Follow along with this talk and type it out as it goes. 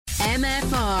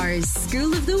MFR's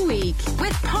School of the Week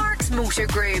with Parks Motor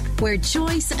Group, where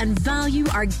choice and value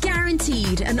are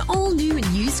guaranteed in all new and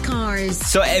used cars.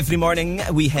 So every morning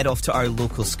we head off to our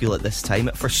local school at this time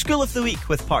for School of the Week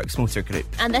with Parks Motor Group.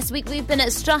 And this week we've been at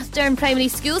Strathdern Primary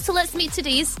School, so let's meet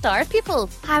today's star pupil.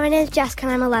 Hi, my name's Jessica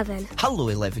and I'm 11. Hello,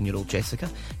 11-year-old Jessica.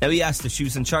 Now, we asked if she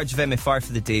was in charge of MFR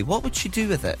for the day, what would she do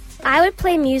with it? I would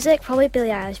play music, probably Billie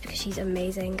Eilish, because she's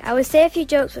amazing. I would say a few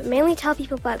jokes, but mainly tell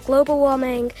people about global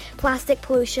warming, plastic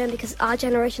pollution, because it's our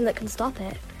generation that can stop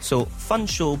it. So, fun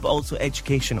show, but also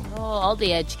educational. Oh, all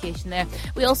the education there.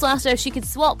 We also asked her if she could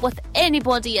swap with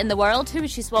anybody in the world. Who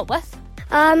would she swap with?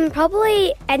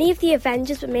 Probably any of the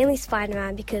Avengers, but mainly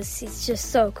Spider-Man, because he's just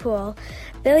so cool.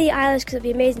 Billie Eilish, because it'd be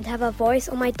amazing to have her voice,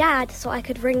 or my dad, so I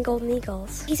could ring golden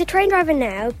eagles. He's a train driver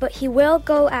now, but he will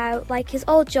go out, like his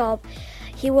old job,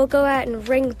 he will go out and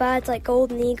ring birds like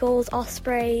golden eagles,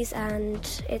 ospreys,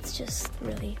 and it's just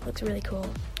looks really cool.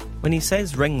 When he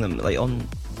says ring them, like on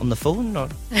the phone, or?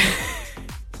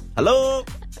 Hello?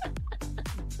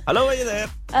 Hello, are you there?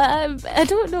 I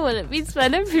don't know what it means, but I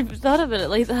never even thought about it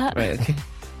like that. Right, okay.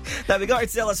 Now, we got her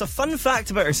to tell us a fun fact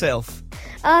about herself.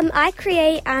 I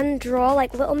create and draw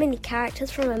like little mini characters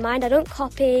from my mind. I don't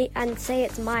copy and say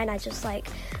it's mine. I just like,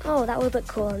 oh, that would look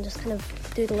cool, and just kind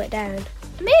of doodle it down.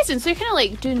 Amazing. So you're kind of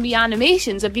like doing wee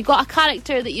animations. Have you got a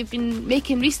character that you've been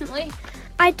making recently?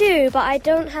 I do, but I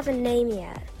don't have a name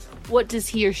yet. What does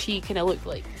he or she kind of look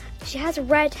like? She has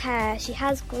red hair, she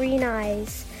has green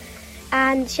eyes,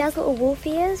 and she has little wolf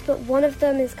ears, but one of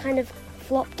them is kind of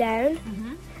flopped down.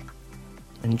 Mm-hmm.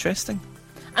 Interesting.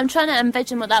 I'm trying to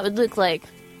envision what that would look like.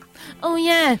 Oh,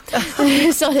 yeah.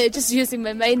 Sorry, just using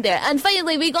my mind there. And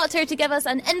finally, we got her to give us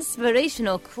an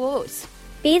inspirational quote.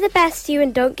 Be the best you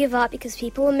and don't give up, because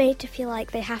people are made to feel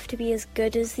like they have to be as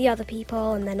good as the other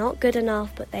people, and they're not good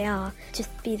enough, but they are. Just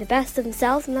be the best of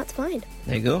themselves, and that's fine.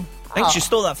 There you go. I think she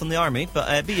stole that from the army,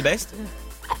 but be your best.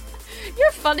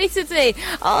 You're funny today.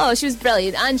 Oh, she was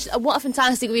brilliant. And what a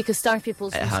fantastic week of star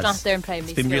pupils from Strathdern Primary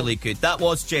School. It's been really good. That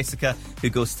was Jessica, who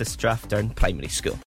goes to Strathdern Primary School.